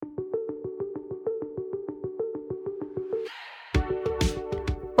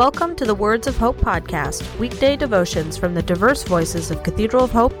Welcome to the Words of Hope podcast, weekday devotions from the diverse voices of Cathedral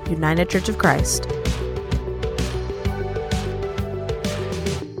of Hope, United Church of Christ.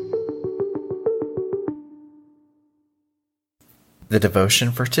 The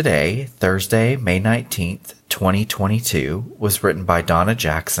devotion for today, Thursday, May 19th, 2022, was written by Donna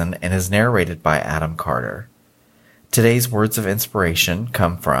Jackson and is narrated by Adam Carter. Today's words of inspiration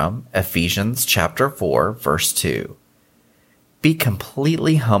come from Ephesians chapter 4, verse 2. Be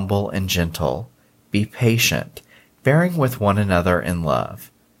completely humble and gentle. Be patient, bearing with one another in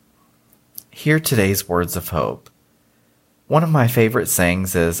love. Hear today's words of hope. One of my favorite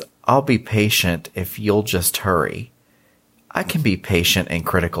sayings is, I'll be patient if you'll just hurry. I can be patient in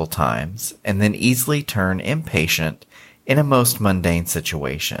critical times and then easily turn impatient in a most mundane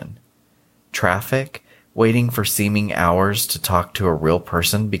situation. Traffic, waiting for seeming hours to talk to a real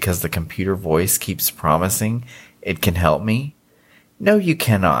person because the computer voice keeps promising it can help me. No, you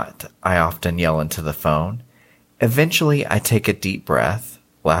cannot, I often yell into the phone. Eventually, I take a deep breath,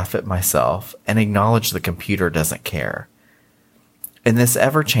 laugh at myself, and acknowledge the computer doesn't care. In this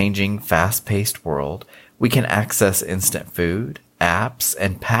ever-changing, fast-paced world, we can access instant food, apps,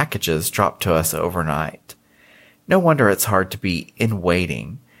 and packages dropped to us overnight. No wonder it's hard to be in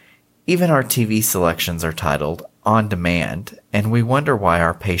waiting. Even our TV selections are titled On Demand, and we wonder why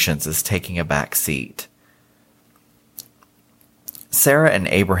our patience is taking a back seat. Sarah and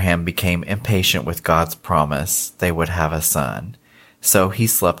Abraham became impatient with God's promise they would have a son. So he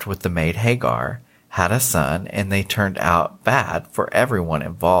slept with the maid Hagar, had a son, and they turned out bad for everyone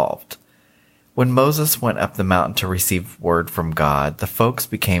involved. When Moses went up the mountain to receive word from God, the folks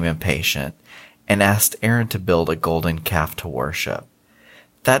became impatient and asked Aaron to build a golden calf to worship.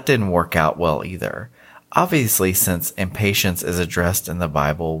 That didn't work out well either. Obviously, since impatience is addressed in the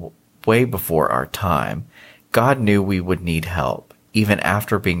Bible way before our time, God knew we would need help, even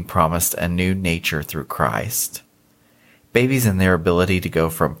after being promised a new nature through Christ. Babies and their ability to go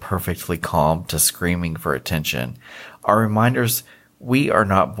from perfectly calm to screaming for attention are reminders we are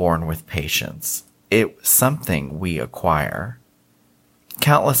not born with patience. It's something we acquire.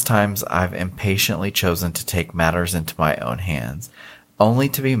 Countless times I've impatiently chosen to take matters into my own hands, only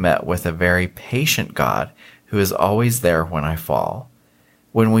to be met with a very patient God who is always there when I fall.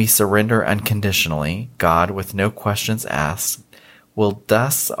 When we surrender unconditionally, God, with no questions asked, will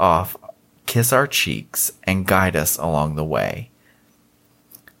dust off, kiss our cheeks, and guide us along the way.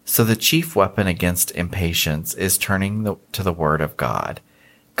 So the chief weapon against impatience is turning to the Word of God.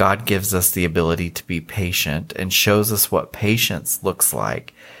 God gives us the ability to be patient and shows us what patience looks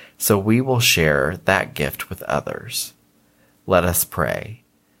like, so we will share that gift with others. Let us pray.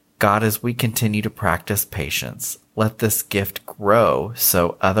 God, as we continue to practice patience, let this gift grow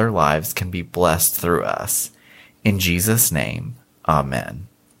so other lives can be blessed through us. In Jesus' name, Amen.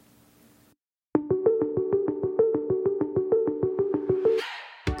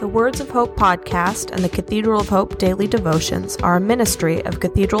 The Words of Hope podcast and the Cathedral of Hope daily devotions are a ministry of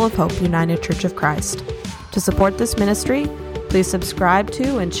Cathedral of Hope United Church of Christ. To support this ministry, please subscribe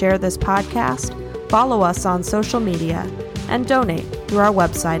to and share this podcast, follow us on social media, and donate through our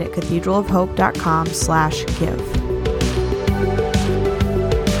website at cathedralofhope.com/give.